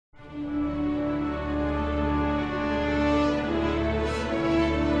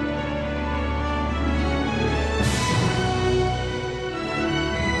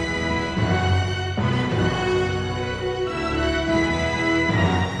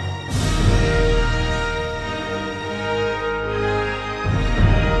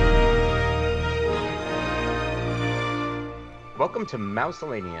Welcome to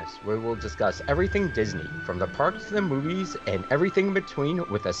Mouselanius, where we'll discuss everything Disney, from the parks to the movies and everything in between,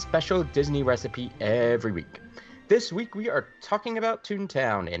 with a special Disney recipe every week. This week we are talking about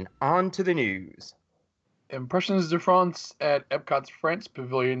Toontown, and on to the news. Impressions de France at Epcot's France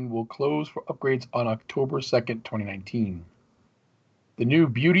Pavilion will close for upgrades on October 2nd, 2019. The new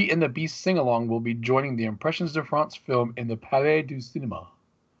Beauty and the Beast sing-along will be joining the Impressions de France film in the Palais du Cinéma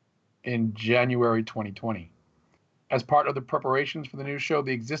in January 2020. As part of the preparations for the new show,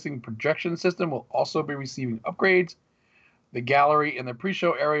 the existing projection system will also be receiving upgrades. The gallery and the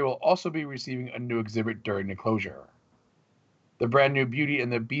pre-show area will also be receiving a new exhibit during the closure. The brand new Beauty and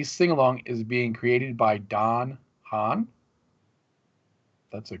the Beast sing-along is being created by Don Hahn.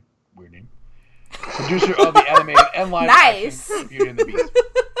 That's a weird name. Producer of the animated and live action Beauty and the Beast.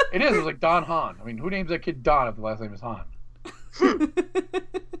 It is. It was like Don Hahn. I mean, who names their kid Don if the last name is Hahn?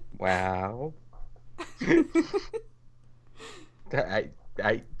 Wow.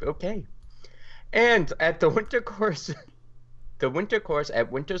 Okay. And at the Winter Course at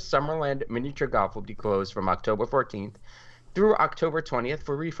Winter Summerland Miniature Golf will be closed from October 14th through October 20th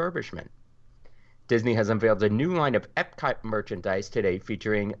for refurbishment. Disney has unveiled a new line of Epcot merchandise today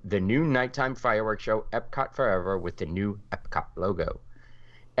featuring the new nighttime fireworks show Epcot Forever with the new Epcot logo.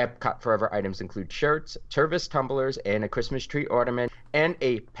 Epcot Forever items include shirts, Tervis tumblers, and a Christmas tree ornament, and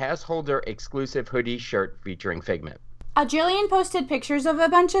a pass holder exclusive hoodie shirt featuring Figment. Jillian posted pictures of a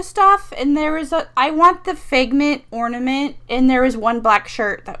bunch of stuff, and I want the Figment ornament, and there was one black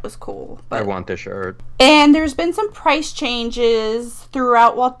shirt that was cool. I want the shirt. And there's been some price changes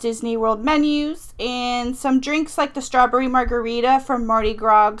throughout Walt Disney World menus, and some drinks like the strawberry margarita from Mardi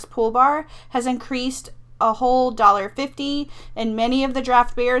Gras Pool Bar has increased a whole $1.50, and many of the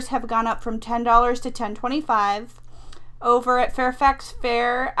draft beers have gone up from $10 to $10.25. Over at Fairfax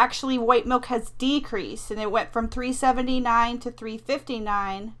Fair, actually white milk has decreased, and it went from $3.79 to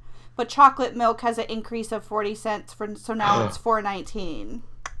 $3.59. But chocolate milk has an increase of 40 cents, so now it's $4.19.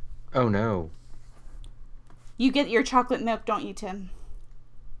 Oh no! You get your chocolate milk, don't you, Tim?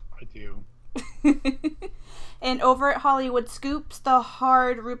 I do. And over at Hollywood Scoops, the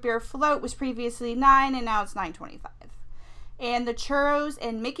hard root beer float was previously $9, and now it's $9.25. And the churros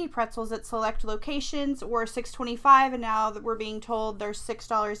and Mickey pretzels at select locations were $6.25, and now we're being told they're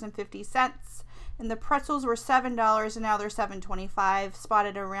 $6.50. And the pretzels were $7, and now they're $7.25,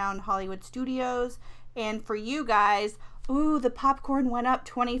 spotted around Hollywood Studios. And for you guys, the popcorn went up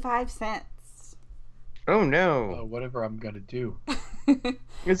 25 cents. Oh no! Whatever I'm gonna do.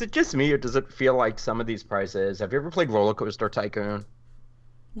 Is it just me, or does it feel like some of these prices? Have you ever played Roller Coaster Tycoon?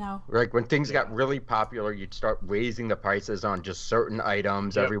 No. Like when things got really popular, you'd start raising the prices on just certain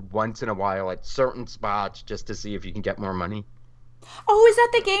items every once in a while at certain spots just to see if you can get more money. Oh, is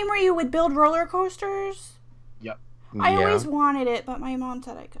that the game where you would build roller coasters? Yep. I always wanted it, but my mom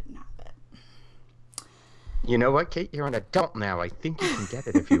said I couldn't have it. You know what, Kate? You're an adult now. I think you can get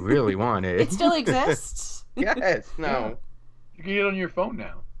it if you really want it. It still exists? Yes. No. Yeah. You can get it on your phone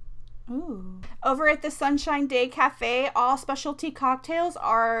now. Ooh. Over at the Sunshine Day Cafe, all specialty cocktails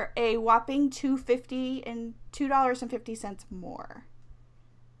are a whopping $2.50 and $2.50 more.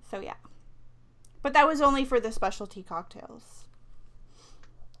 So yeah. But that was only for the specialty cocktails.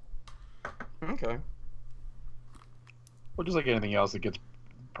 Okay. Well, just like anything else that gets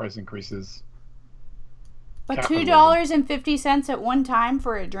price increases. But $2.50 at one time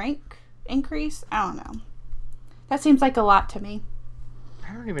for a drink increase? I don't know. That seems like a lot to me.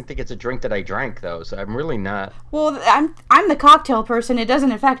 I don't even think it's a drink that I drank, though, so I'm really not. Well, I'm the cocktail person. It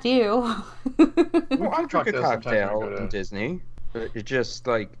doesn't affect you. Well, I drink a cocktail in Disney. But it just,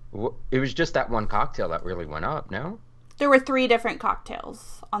 it was just that one cocktail that really went up, no? There were 3 different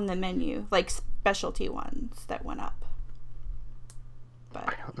cocktails on the menu, like specialty ones that went up. But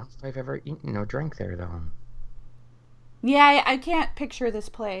I don't know if I've ever eaten or drank there, though. Yeah, I can't picture this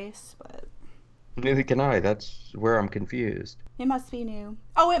place, but... Neither can I. That's where I'm confused. It must be new.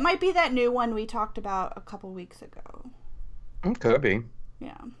 Oh, it might be that new one we talked about a couple weeks ago. It could be.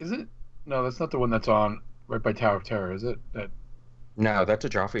 Yeah. Is it? No, that's not the one that's on right by Tower of Terror, is it? No, that's a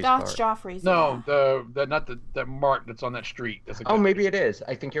Joffrey's. That's Joffrey's. No, that mart that's on that street. That's maybe it is.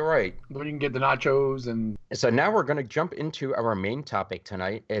 I think you're right. Where you can get the nachos and... So now we're going to jump into our main topic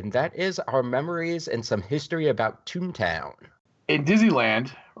tonight, and that is our memories and some history about Toontown. In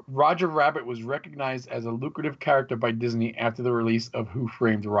Disneyland, Roger Rabbit was recognized as a lucrative character by Disney after the release of Who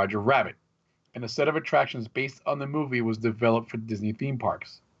Framed Roger Rabbit, and a set of attractions based on the movie was developed for Disney theme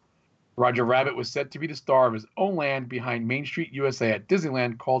parks. Roger Rabbit was set to be the star of his own land behind Main Street USA at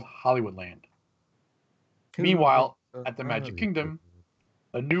Disneyland called Hollywoodland. Meanwhile, at the Magic Kingdom,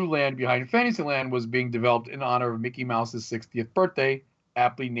 A new land behind Fantasyland was being developed in honor of Mickey Mouse's 60th birthday,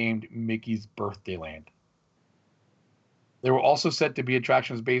 aptly named Mickey's Birthday Land. There were also set to be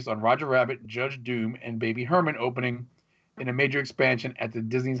attractions based on Roger Rabbit, Judge Doom, and Baby Herman opening in a major expansion at the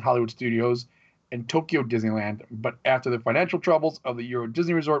Disney's Hollywood Studios and Tokyo Disneyland, but after the financial troubles of the Euro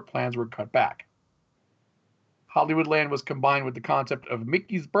Disney Resort, plans were cut back. Hollywoodland was combined with the concept of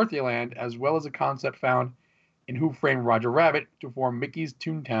Mickey's Birthday Land, as well as a concept found in Who Framed Roger Rabbit, to form Mickey's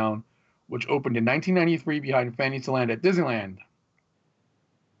Toontown, which opened in 1993 behind Fantasyland at Disneyland.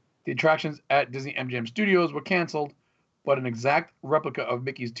 The attractions at Disney MGM Studios were canceled, but an exact replica of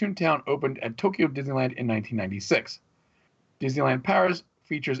Mickey's Toontown opened at Tokyo Disneyland in 1996. Disneyland Paris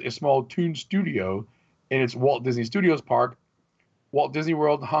features a small Toon Studio in its Walt Disney Studios Park. Walt Disney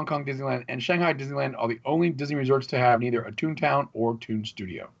World, Hong Kong Disneyland, and Shanghai Disneyland are the only Disney resorts to have neither a Toontown or Toon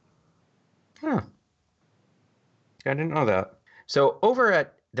Studio. Huh. I didn't know that. So over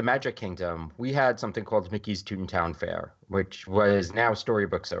at the Magic Kingdom, we had something called Mickey's Toontown Fair, which was now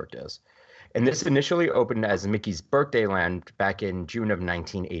Storybook Circus. And this initially opened as Mickey's Birthday Land back in June of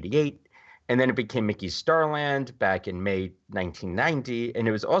 1988. And then it became Mickey's Starland back in May 1990. And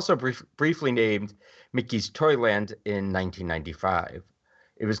it was also briefly named Mickey's Toyland in 1995.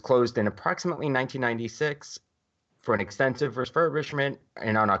 It was closed in approximately 1996 for an extensive refurbishment,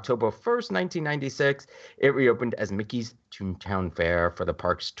 and on October 1st, 1996, it reopened as Mickey's Toontown Fair for the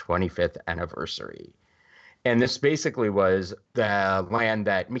park's 25th anniversary. And this basically was the land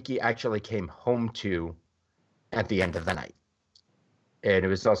that Mickey actually came home to at the end of the night. And it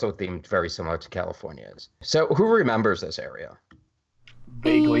was also themed very similar to California's. So who remembers this area?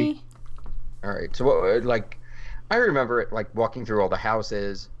 Vaguely. All right. So what, like, I remember it like walking through all the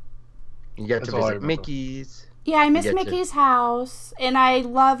houses. You get to visit Mickey's. Yeah, I miss Mickey's house, and I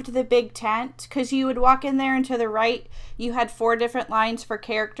loved the big tent, because you would walk in there and to the right, you had 4 different lines for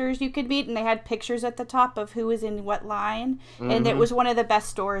characters you could meet, and they had pictures at the top of who was in what line, and it was one of the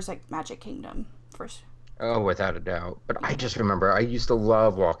best stores at Magic Kingdom. Oh, without a doubt. But I just remember I used to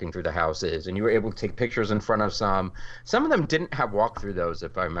love walking through the houses, and you were able to take pictures in front of some. Some of them didn't have walk through those,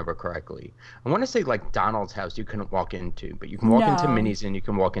 if I remember correctly. I want to say like Donald's house you couldn't walk into, but you can walk into Minnie's and you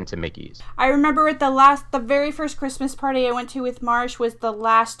can walk into Mickey's. I remember at the very first Christmas party I went to with Marsh was the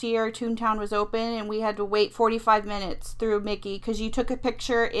last year Toontown was open, and we had to wait 45 minutes through Mickey because you took a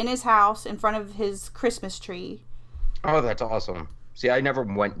picture in his house in front of his Christmas tree. Oh, that's awesome. See, I never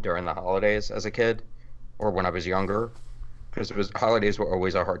went during the holidays as a kid. Or when I was younger, because holidays were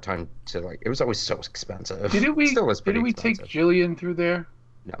always a hard time to like. It was always so expensive. Didn't we expensive. Take Jillian through there?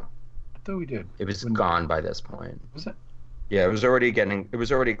 No, I thought we did. It was gone by this point. Was it? Yeah, it was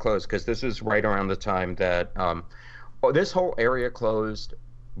already closed because this is right around the time that this whole area closed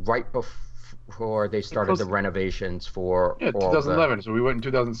right before they started the renovations for. Yeah, 2011. So we went in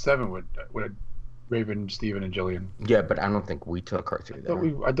 2007 with Raven, Steven, and Jillian. Yeah, but I don't think we took her through there.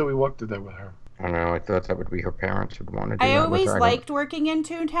 I thought we walked through there with her. I don't know. I thought that would be her parents who'd want to do that. I always liked working in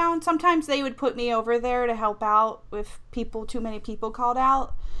Toontown. Sometimes they would put me over there to help out if too many people called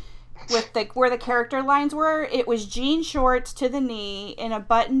out. With where the character lines were, it was jean shorts to the knee and a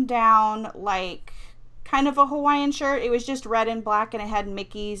button-down, like, kind of a Hawaiian shirt. It was just red and black, and it had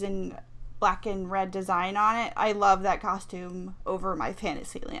Mickey's and black and red design on it. I love that costume over my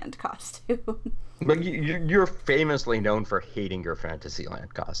Fantasyland costume. But you're famously known for hating your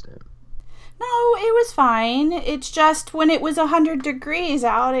Fantasyland costume. No, it was fine. It's just when it was 100 degrees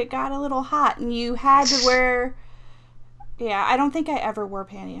out, it got a little hot, and you had to wear... Yeah, I don't think I ever wore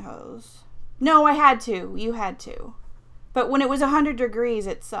pantyhose. No, I had to. You had to. But when it was 100 degrees,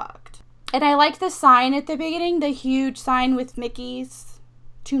 it sucked. And I liked the sign at the beginning, the huge sign with Mickey's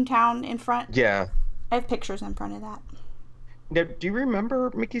Toontown in front. Yeah. I have pictures in front of that. Now, do you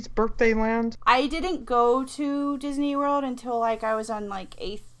remember Mickey's Birthday Land? I didn't go to Disney World until I was on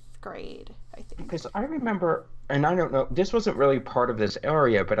 8th grade, I think. Because I remember, and I don't know, this wasn't really part of this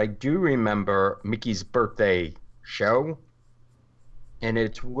area, but I do remember Mickey's Birthday Show. And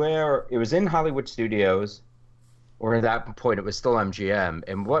it was in Hollywood Studios, or at that point it was still MGM.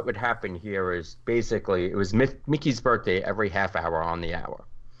 And what would happen here is basically it was Mickey's birthday every half hour on the hour.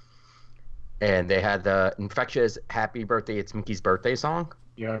 And they had the infectious Happy Birthday, It's Mickey's Birthday song,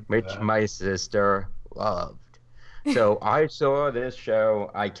 which my sister loved. So I saw this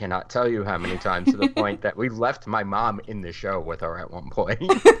show, I cannot tell you how many times, to the point that we left my mom in the show with her at one point.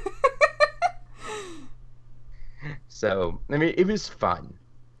 So, I mean, it was fun.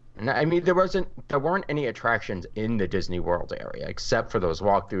 And I mean, there weren't any attractions in the Disney World area, except for those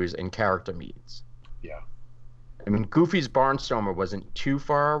walkthroughs and character meets. Yeah. I mean, Goofy's Barnstormer wasn't too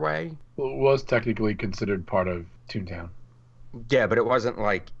far away. Well, it was technically considered part of Toontown. Yeah, but it wasn't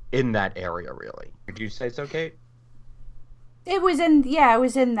like in that area really. Would you say so, Kate? It was in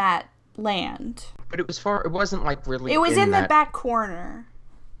that land. But it was far. It wasn't like really It was in in the that. back corner.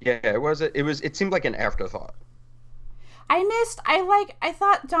 Yeah, it was. It was. It seemed like an afterthought. I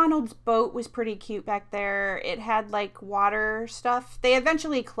thought Donald's boat was pretty cute back there. It had like water stuff. They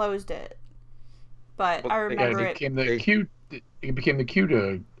eventually closed it. But Well, I Yeah, remember it it. became the cute. It became the cute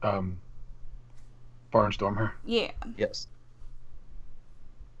Barnstormer. Yeah. Yes.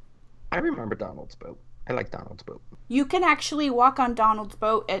 I remember Donald's boat. I like Donald's boat. You can actually walk on Donald's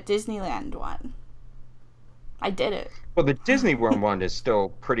boat at Disneyland one. I did it. Well, the Disney World one is still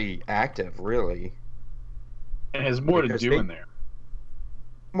pretty active, really. It has more to Because do they- in there.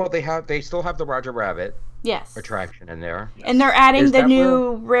 Well, they still have the Roger Rabbit Yes. attraction in there. And they're adding Is the that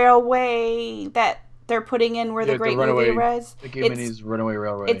new railway that they're putting in where Yeah, the Great the Movie runaway- was. The Gay Minnie's Runaway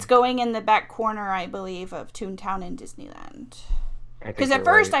Railway. It's going in the back corner, I believe, of Toontown and Disneyland. I think Because at you're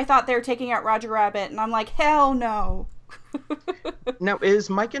first right. I thought they were taking out Roger Rabbit, and I'm like, hell no. Now, is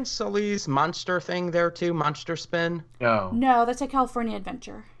Mike and Sully's monster thing there too? Monster Spin? No. No, that's a California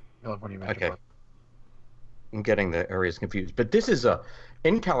Adventure. California Adventure Okay. Park. I'm getting the areas confused. But this is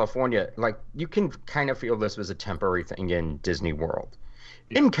in California, like you can kind of feel this was a temporary thing in Disney World.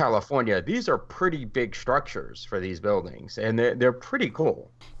 Yeah. In California, these are pretty big structures for these buildings, and they're pretty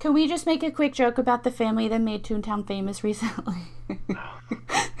cool. Can we just make a quick joke about the family that made Toontown famous recently?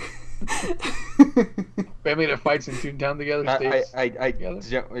 Family that fights in Toontown together stays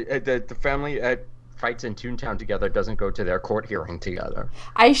together. The family that fights in Toontown together doesn't go to their court hearing together.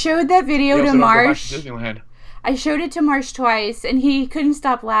 I showed that video They to also don't go back Marsh. to Disneyland. I showed it to Marsh twice, and he couldn't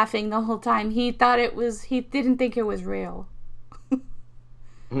stop laughing the whole time. He didn't think it was real.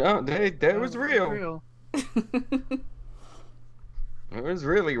 No, that was real. It was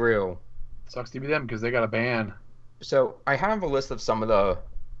really real. Sucks to be them because they got a ban. So I have a list of some of the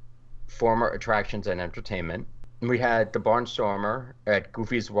former attractions and entertainment. We had the Barnstormer at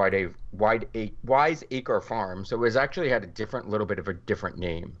Goofy's Wise Acre Farm. So it was actually had a little bit of a different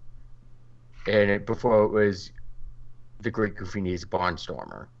name. And before it was the Great Goofy Knees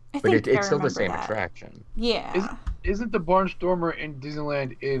Barnstormer. I But think I it's still the remember same that. attraction. Yeah. Isn't the Barnstormer in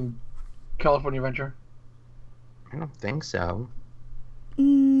Disneyland in California Adventure? I don't think so.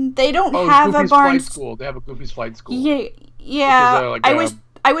 They don't Oh, have Goofy's a Flight Barnes. School. They have a Goofy's Flight School. Yeah, yeah. Which is, like,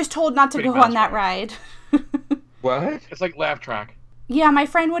 I was told not to Mickey go Mouse on that ride. What? It's like Laugh Track. Yeah, my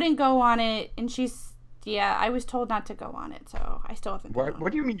friend wouldn't go on it, and I was told not to go on it, so I still haven't.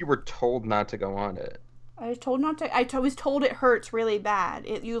 What do you mean you were told not to go on it? I was told not to. Was told it hurts really bad.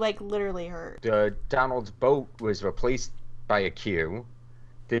 You like literally hurt. Donald's boat was replaced by a queue.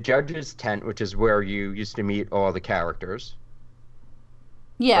 The judge's tent, which is where you used to meet all the characters.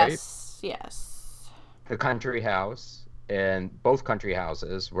 Yes, yes. The country house and both country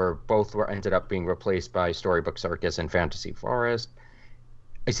houses were ended up being replaced by Storybook Circus and Fantasy Forest.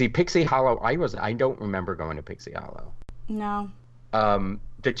 I see Pixie Hollow. I don't remember going to Pixie Hollow. No,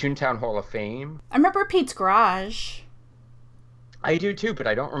 The Toontown Hall of Fame. I remember Pete's Garage. I do too, but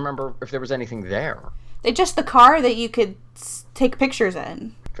I don't remember if there was anything there. They just the car that you could take pictures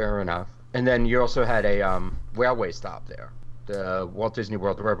in. Fair enough. And then you also had a railway stop there. The Walt Disney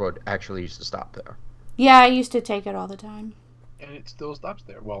World Railroad actually used to stop there. Yeah, I used to take it all the time. And it still stops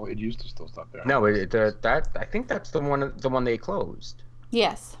there. Well, it used to still stop there. No, I think that's the one they closed.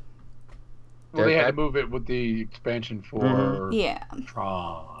 Yes. Well, they had to that- move it with the expansion for Mhm. Yeah.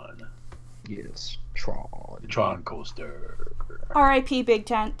 Tron. Yes, Tron. The Tron coaster. R.I.P. Big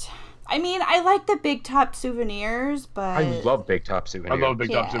Tent. I mean, I like the Big Top souvenirs, but I love Big Top I Souvenir. love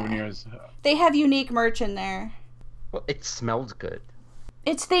Big Top Yeah. Souvenirs. they have unique merch in there. Well, it smelled good.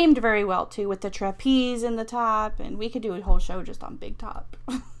 It's themed very well too, with the trapeze in the top, and we could do a whole show just on Big Top.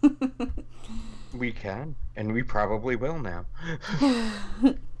 We can, and we probably will now.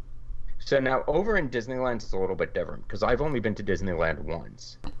 So now over in Disneyland, it's a little bit different because I've only been to Disneyland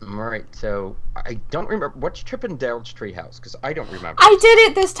once. All right, so I don't remember what's Chip and Dale's Treehouse because I don't remember. I did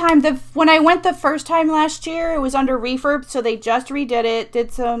it this time. When I went the first time last year, it was under refurb, so they just redid it,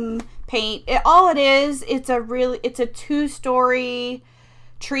 did some paint. It's a 2-story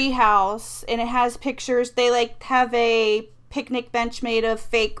tree house, and it has pictures. They like have a picnic bench made of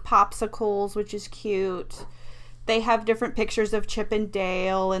fake popsicles, which is cute. They have different pictures of Chip and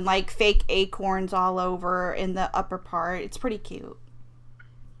Dale and like fake acorns all over in the upper part. It's pretty cute.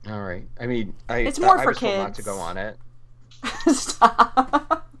 All right. I mean, It's more I for was told not to kids. go on it.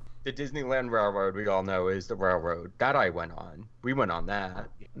 Stop. The Disneyland Railroad, we all know, is the railroad. That I went on. We went on that.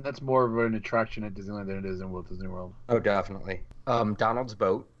 And that's more of an attraction at Disneyland than it is in Walt Disney World. Oh, definitely. Donald's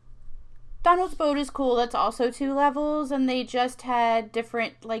boat. Donald's Boat is cool. That's also 2 levels, and they just had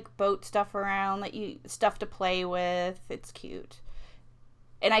different like boat stuff around, stuff to play with. It's cute.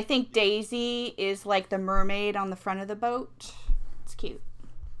 And I think Daisy is like the mermaid on the front of the boat. It's cute.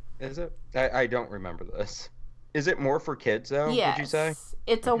 Is it? I don't remember this. Is it more for kids though? Yes. Would you say?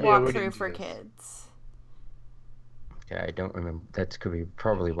 It's a Yeah, we walkthrough didn't for do this. kids. Okay, I don't remember. That could be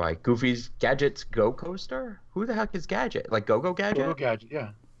probably why. Goofy's Gadget's Go Coaster? Who the heck is Gadget? Like Go-Go Gadget? Go Gadget, yeah.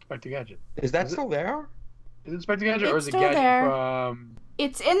 Inspector Gadget. Is that Is it? still there? Is it Inspector Gadget or It's is it still Gadget there. from...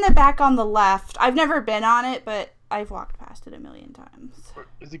 It's in the back on the left. I've never been on it, but I've walked past it a million times. or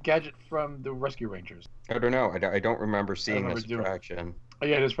is it Gadget from the Rescue Rangers? I don't know. I don't remember seeing remember this doing it. attraction. Oh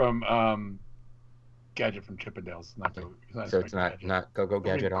yeah, it is from Gadget from Chippendales. Not Okay. Go, So it's Inspector not Gadget. Go-Go It would be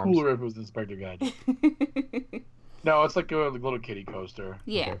Gadget Arms? cooler if it was Inspector Gadget. No, it's like a little kiddie coaster.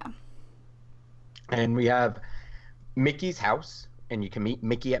 Yeah. And we have Mickey's house, and you can meet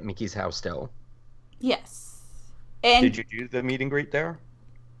Mickey at Mickey's house still. Yes. And Did you do the meet and greet there?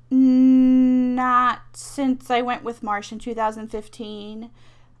 not since I went with Marsh in 2015.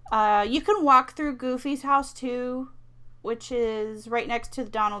 You can walk through Goofy's house too, which is right next to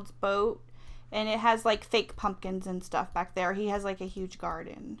Donald's boat, and it has like fake pumpkins and stuff back there. He has like a huge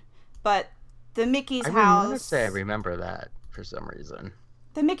garden. But the Mickey's I house, want to say I remember that for some reason.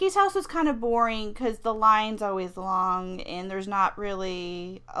 the Mickey's house is kind of boring because the line's always long and there's not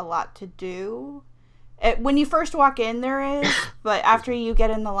really a lot to do. When you first walk in, there is, but after you get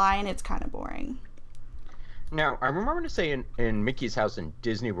in the line, it's kind of boring. Now, I remember to say in Mickey's house in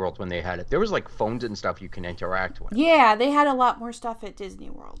Disney World when they had it, there was like phones and stuff you can interact with. Yeah, they had a lot more stuff at Disney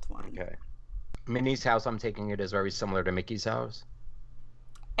World one. Okay. Minnie's house, I'm taking it, is very similar to Mickey's house.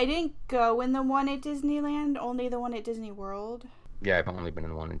 I didn't go in the one at Disneyland, only the one at Disney World. Yeah, I've only been in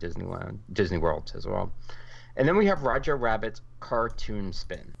the one in Disney World as well. And then we have Roger Rabbit's Cartoon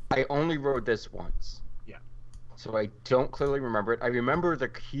Spin. I only rode this once. Yeah. So I don't clearly remember it. I remember the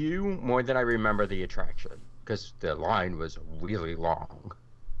queue more than I remember the attraction because the line was really long.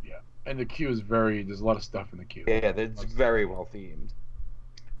 Yeah. And the queue is there's a lot of stuff in the queue. Yeah, it's very well themed.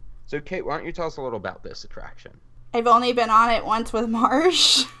 So Kate, why don't you tell us a little about this attraction? I've only been on it once with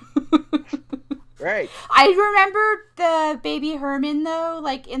Marsh. Right. I remember the baby Herman, though,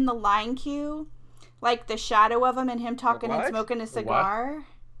 like in the line queue. Like the shadow of him and him talking and what? smoking a The what? cigar.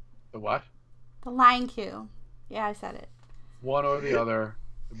 The what? The line queue. Yeah, I said it. One or the other.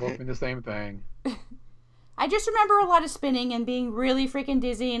 They both mean the same thing. I just remember a lot of spinning and being really freaking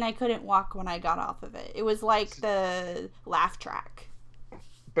dizzy, and I couldn't walk when I got off of it. It was like the laugh track.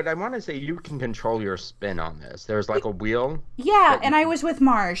 But I want to say you can control your spin on this. There's like a wheel. Yeah, But and I was with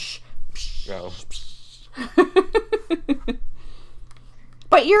Marsh. So,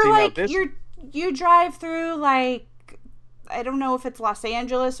 But you're See, now like this- you drive through like I don't know if it's Los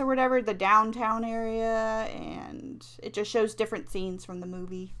Angeles or whatever, the downtown area, and it just shows different scenes from the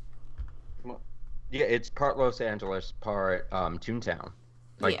movie. yeah, it's part Los Angeles, part Toontown.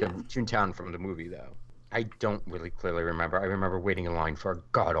 Like Yeah. the Toontown from the movie, though. I don't really clearly remember. I remember waiting in line for a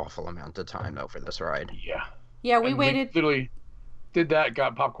god-awful amount of time, though, for this ride. Yeah. Yeah, we And waited, literally did that,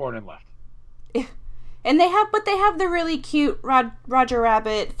 got popcorn, and left. and they have the really cute Roger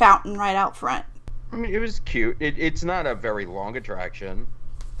Rabbit fountain right out front. I mean, it was cute. It's not a very long attraction.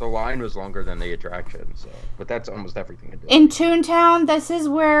 The line was longer than the attraction, so. But that's almost everything it did. In Toontown, this is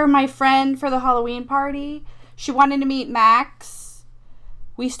where my friend for the Halloween party, she wanted to meet Max.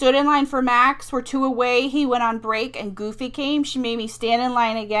 We stood in line for Max. We're 2 away. He went on break and Goofy came. She made me stand in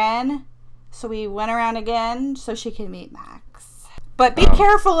line again. So we went around again so she could meet Max. But be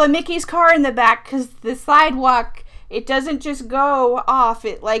careful of Mickey's car in the back because the sidewalk, it doesn't just go off.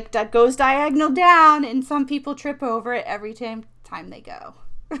 It like goes diagonal down and some people trip over it every time they go.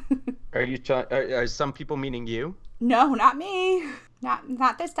 Are you? Are some people meaning you? No, not me.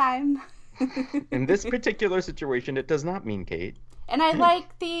 Not this time. In this particular situation, it does not mean Kate. And I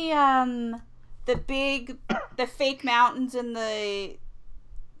like the fake mountains and the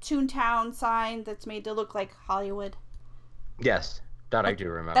Toontown sign that's made to look like Hollywood. Yes, that I do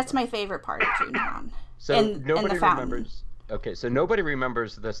remember. That's my favorite part of Toontown. So and nobody the fountain. remembers. Okay, so nobody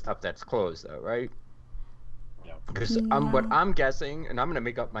remembers the stuff that's closed, though, right? Yeah. Because what I'm guessing, and I'm gonna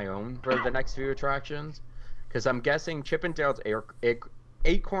make up my own for the next few attractions, because I'm guessing Chippendale's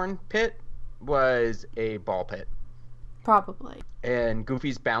Acorn Pit was a ball pit, Probably. and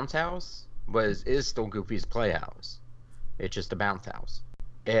Goofy's Bounce House is still Goofy's Playhouse. It's just a bounce house.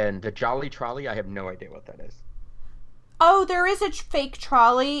 And the Jolly Trolley, I have no idea what that is. Oh, there is a fake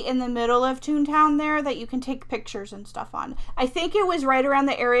trolley in the middle of Toontown there that you can take pictures and stuff on. I think it was right around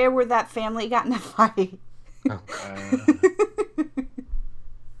the area where that family got in a fight. Oh.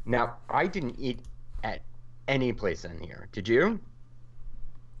 Now, I didn't eat at any place in here. Did you?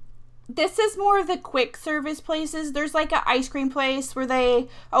 This is more of the quick service places. There's like an ice cream place where they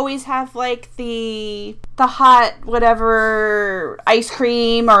always have like the hot whatever ice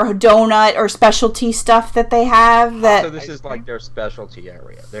cream or donut or specialty stuff that they have. That So this is like their specialty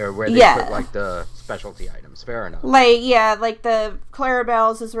area. There where they Yeah. put like the specialty items. Fair enough. like the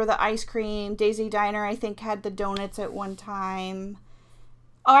Clarabelle's is where the ice cream. Daisy Diner I think had the donuts at one time.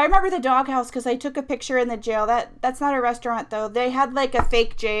 Oh, I remember the Doghouse because I took a picture in the jail. That's not a restaurant though. They had like a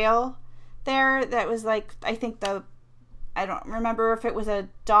fake jail there that was like I think I don't remember if it was a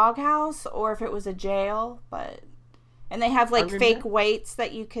doghouse or if it was a jail, and they have like fake weights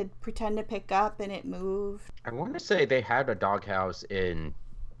that you could pretend to pick up and it moved. I want to say they had a doghouse in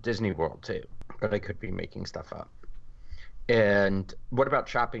Disney World too, but I could be making stuff up. And what about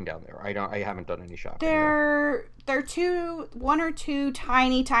shopping down there? I haven't done any shopping. They're one or two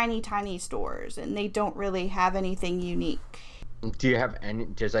tiny stores, and they don't really have anything unique.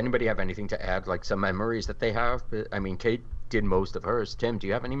 Does anybody have anything to add, like some memories that they have? I mean, Kate did most of hers. Tim, do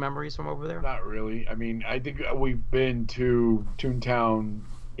you have any memories from over there? Not really. I mean, I think we've been to Toontown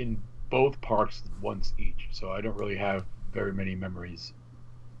in both parks once each, so I don't really have very many memories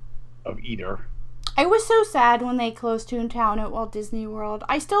of either. I was so sad when they closed Toontown at Walt Disney World.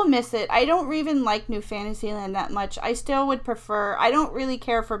 I still miss it. I don't even like New Fantasyland that much. I still would prefer. I don't really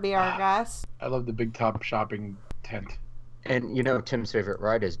care for Be Our Guest. I love the Big Top shopping tent. And you know, Tim's favorite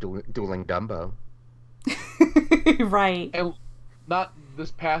ride is Dueling Dumbo. Right. And not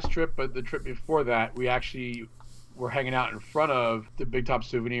this past trip, but the trip before that, we actually were hanging out in front of the Big Top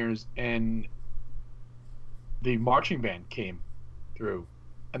Souvenirs, and the marching band came through,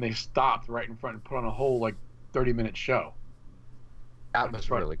 and they stopped right in front and put on a whole 30-minute show. That was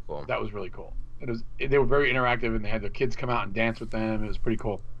really cool. That was really cool. They were very interactive, and they had the kids come out and dance with them. It was pretty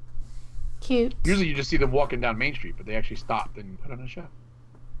cool. Cute. Usually you just see them walking down Main Street, but they actually stopped and put on a show.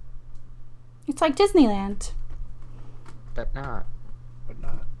 It's like Disneyland. But not.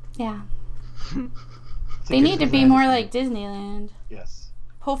 Yeah. They need to be more like Disneyland. Yes.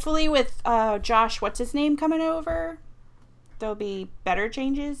 Hopefully with Josh, what's his name, coming over, there'll be better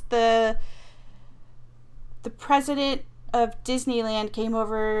changes. The president of Disneyland came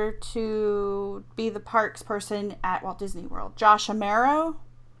over to be the parks person at Walt Disney World. Josh Amaro?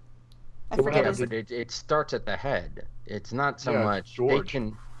 I forget his name. But it starts at the head. It's not so much George.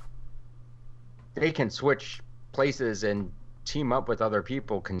 They can switch places and team up with other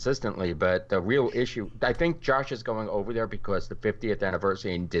people consistently, but the real issue, I think Josh is going over there because the 50th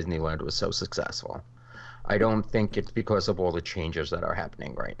anniversary in Disneyland was so successful. I don't think it's because of all the changes that are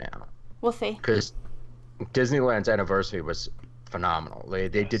happening right now. We'll see. Because Disneyland's anniversary was phenomenal. They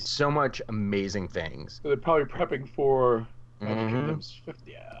did so much amazing things. So they're probably prepping for Magic Kingdom's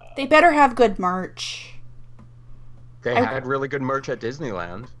 50th. They better have good merch. They had really good merch at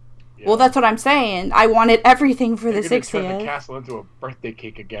Disneyland. Yeah. Well, that's what I'm saying. I wanted everything for They're the gonna turn 60th. the castle into a birthday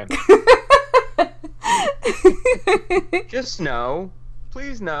cake again. Just no.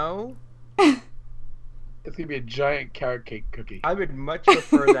 Please no. It's gonna be a giant carrot cake cookie. I would much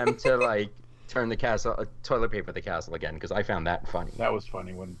prefer them to turn the castle, toilet paper the castle again, because I found that funny. That was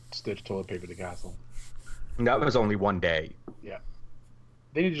funny when Stitch toilet paper the castle. And that was only one day. Yeah.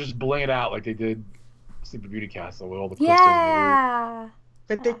 They need to just bling it out like they did Sleeping Beauty Castle with all the crystals. Yeah.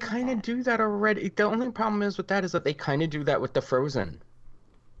 But they kind of do that already. The only problem is with that is that they kind of do that with the Frozen.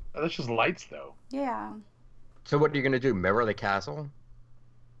 That's just lights, though. Yeah. So what are you going to do, mirror the castle?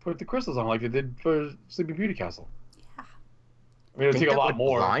 Put the crystals on like they did for Sleeping Beauty Castle. Yeah. I mean, it'll take a that lot would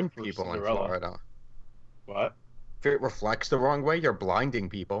more. blind for people in Cinderella. Florida. What? If it reflects the wrong way, you're blinding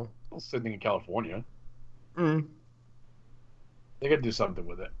people. Well, Sydney in California. Mm. They gotta do something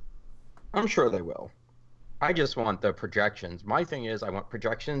with it. I'm sure they will. I just want the projections. My thing is, I want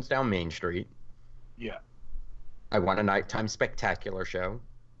projections down Main Street. Yeah. I want a nighttime spectacular show.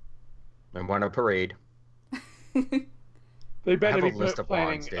 I want a parade. They better have be a list of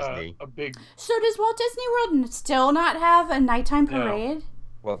planning wants, Disney. a big. So does Walt Disney World still not have a nighttime parade?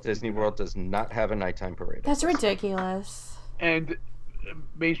 Well, Disney World does not have a nighttime parade. That's ridiculous. And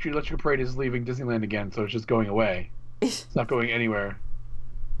Main Street Electric Parade is leaving Disneyland again, so it's just going away. It's not going anywhere.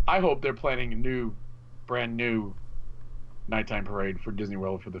 I hope they're planning a brand new nighttime parade for Disney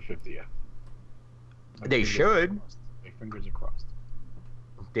World for the 50th. They should. My fingers are crossed.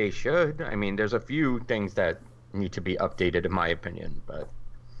 They should. I mean, there's a few things that need to be updated, in my opinion, but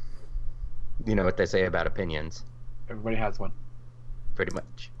you know what they say about opinions. Everybody has one. Pretty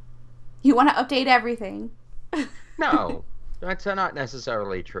much. You want to update everything. No, that's not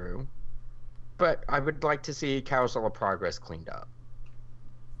necessarily true. But I would like to see Carousel of Progress cleaned up.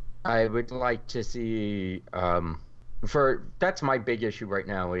 I would like to see that's my big issue right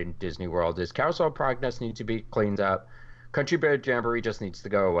now in Disney World is Carousel of Progress needs to be cleaned up. Country Bear Jamboree just needs to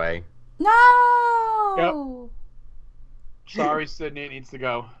go away. No. Sorry, Sydney, it needs to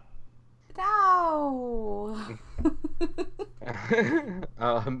go. No.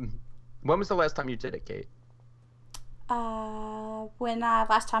 When was the last time you did it, Kate? When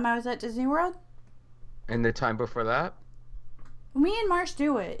last time I was at Disney World, And the time before that? me and Marsh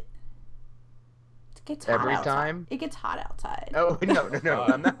do it. It gets hot Every outside. time? It gets hot outside. Oh no!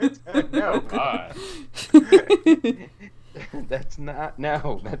 I'm not. No, God. that's not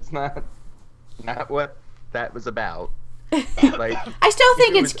what that was about. Like, I still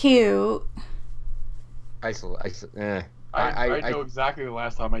think it it's was- cute. I know exactly the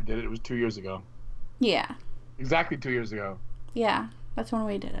last time I did it. It was 2 years ago. Yeah. Exactly 2 years ago. Yeah. That's when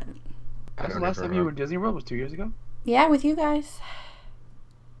we did it. That's the last time you were in Disney World was 2 years ago? Yeah, with you guys.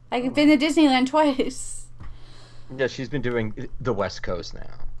 I've been to Disneyland twice. Yeah, she's been doing the West Coast now.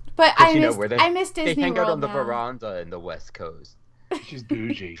 But 'Cause, I you know, miss, where I miss They Disney hang World out on the now. veranda in the West Coast. She's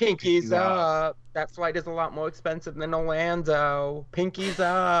bougie. Pinkies up. That flight is a lot more expensive than Orlando. Pinkies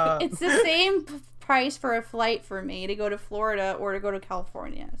up. It's the same price for a flight for me to go to Florida or to go to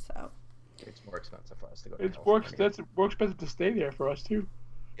California. So It's more expensive for us to go to It's more California. expensive to stay there for us too.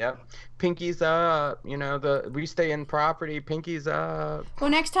 Yep. Pinkies up. You know, we stay in property. Pinkies up. well,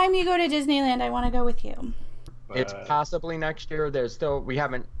 next time you go to Disneyland, I want to go with you. It's possibly next year. We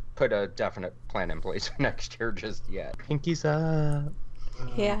haven't put a definite plan in place for next year just yet. Pinkies up.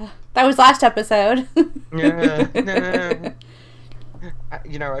 Yeah, that was last episode. Yeah.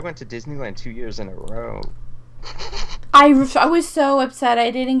 I went to Disneyland 2 years in a row. I was so upset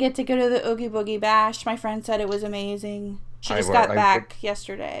I didn't get to go to the Oogie Boogie Bash. My friend said it was amazing. She just got back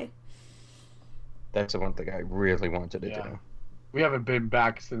yesterday. That's the one thing I really wanted to do. We haven't been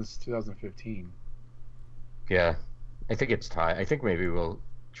back since 2015. Yeah. I think it's time. I think maybe we'll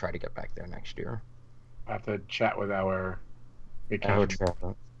try to get back there next year. I have to chat with our Our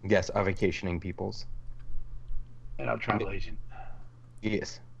vacation Yes, our vacationing peoples. and our travel agent.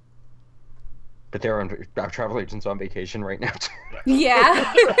 Yes. But our travel agent's on vacation right now, too.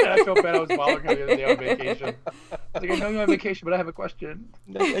 Yeah. I felt bad I was bothering her the other day on vacation. I was like, I know you're on vacation, but I have a question.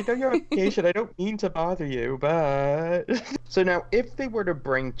 I know you're on vacation. I don't mean to bother you, but... So now, if they were to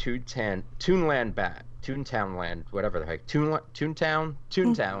bring Toonland back, Toontown Land, whatever the heck,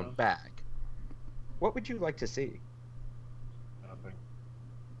 Toontown back, what would you like to see? Nothing.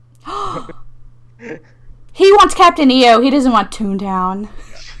 He wants Captain EO. He doesn't want Toontown.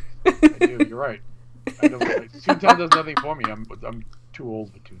 I do. You're right. I know, like, Toontown does nothing for me. I'm too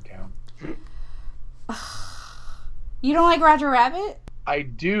old for Toontown. You don't like Roger Rabbit? I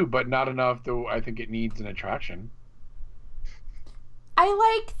do, but not enough. Though I think it needs an attraction.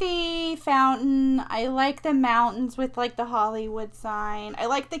 I like the fountain. I like the mountains with like the Hollywood sign. I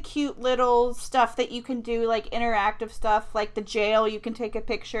like the cute little stuff that you can do, like interactive stuff, like the jail. You can take a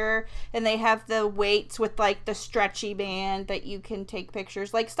picture, and they have the weights with like the stretchy band that you can take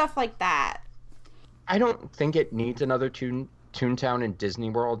pictures, like stuff like that. I don't think it needs another Toontown in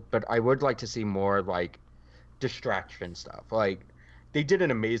Disney World, but I would like to see more like distraction stuff. Like they did an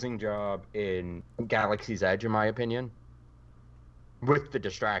amazing job in Galaxy's Edge, in my opinion, with the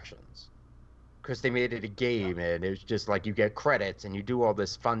distractions, because they made it a game, and it was just like you get credits and you do all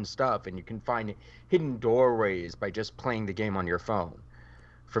this fun stuff, and you can find hidden doorways by just playing the game on your phone.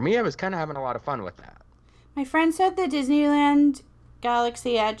 For me, I was kind of having a lot of fun with that. My friend said the Disneyland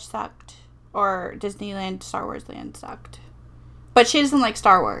Galaxy Edge sucked, or Disneyland Star Wars Land sucked, but she doesn't like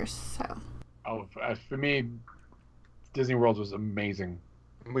Star Wars, so. Oh, for me, Disney World was amazing.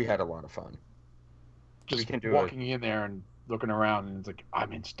 We had a lot of fun. Just We can do walking in there and looking around, and it's like,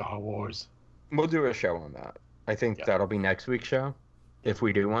 I'm in Star Wars. We'll do a show on that. I think that'll be next week's show, if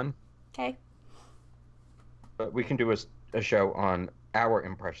we do one. Okay. But we can do a show on our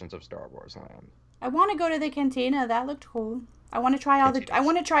impressions of Star Wars Land. I want to go to the cantina. That looked cool. I want to try Cantinas. I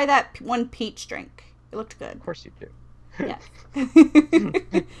want to try that one peach drink. It looked good. Of course you do. Yeah.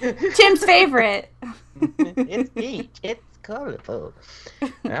 Tim's favorite. It's peach. It's colorful.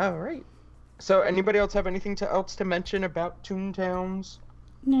 All right. So, anybody else have anything else to mention about Toontowns?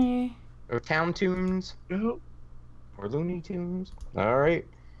 No. Or Town Tunes? No. Or Looney Tunes? All right.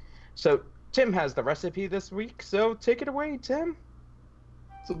 So, Tim has the recipe this week, so take it away, Tim.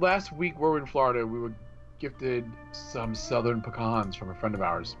 So last week, we were in Florida. We were gifted some southern pecans from a friend of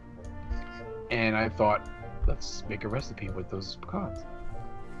ours. And I thought, let's make a recipe with those pecans.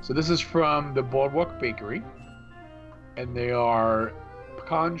 So this is from the Boardwalk Bakery. And they are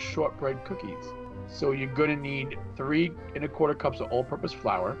pecan shortbread cookies. So you're going to need 3 1/4 cups of all-purpose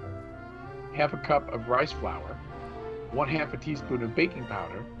flour, half a cup of rice flour, 1/2 a teaspoon of baking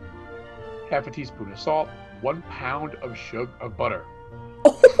powder, half a teaspoon of salt, 1 pound of butter.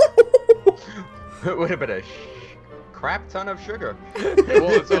 It would have been a crap ton of sugar.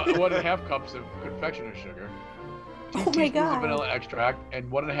 Well, it's 1.5 cups of confectioner's sugar, 2 Oh my teaspoons God. of vanilla extract,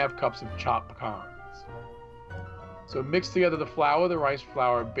 and 1.5 cups of chopped pecans. So mix together the flour, the rice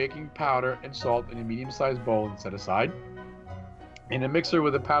flour, baking powder, and salt in a medium-sized bowl and set aside. In a mixer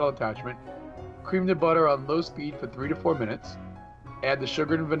with a paddle attachment, cream the butter on low speed for 3 to 4 minutes. Add the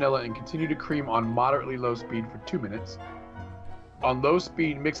sugar and vanilla and continue to cream on moderately low speed for 2 minutes. On low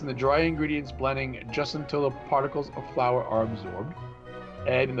speed, mix in the dry ingredients, blending just until the particles of flour are absorbed.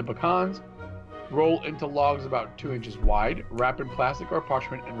 Add in the pecans. Roll into logs about 2 inches wide. Wrap in plastic or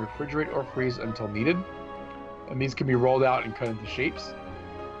parchment and refrigerate or freeze until needed. And these can be rolled out and cut into shapes.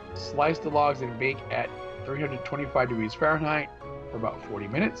 Slice the logs and bake at 325 degrees Fahrenheit for about 40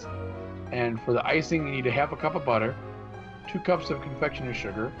 minutes. And for the icing, you need 1/2 cup of butter, 2 cups of confectioner's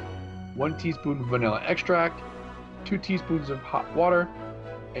sugar, 1 teaspoon vanilla extract, 2 teaspoons of hot water,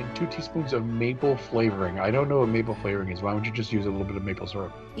 and 2 teaspoons of maple flavoring. I don't know what maple flavoring is. Why don't you just use a little bit of maple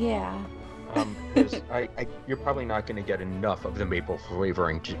syrup? Yeah. 'Cause you're probably not going to get enough of the maple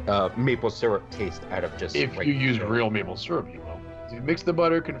flavoring, maple syrup taste out of just. If you use real maple syrup, you will. So you mix the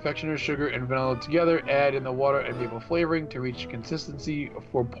butter, confectioner's sugar, and vanilla together. Add in the water and maple flavoring to reach consistency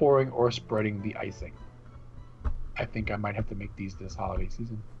for pouring or spreading the icing. I think I might have to make these this holiday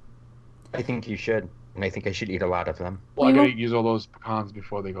season. I think you should, and I think I should eat a lot of them. Well, I We gotta will- use all those pecans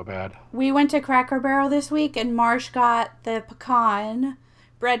before they go bad. We went to Cracker Barrel this week, and Marsh got the pecan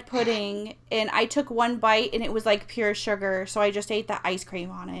bread pudding, and I took one bite, and it was like pure sugar, so I just ate the ice cream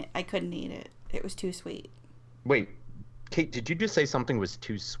on it. I couldn't eat it. It was too sweet. Wait, Kate, did you just say something was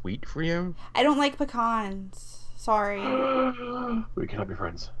too sweet for you? I don't like pecans. Sorry. We cannot be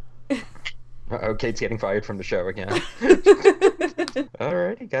friends. Uh-oh, Kate's getting fired from the show again.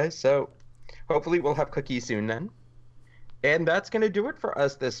 Alrighty, guys. So hopefully we'll have cookies soon then. And that's going to do it for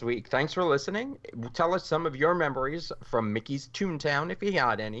us this week. Thanks for listening. Tell us some of your memories from Mickey's Toontown if you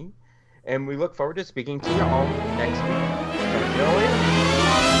had any. And we look forward to speaking to you all next week. See you later.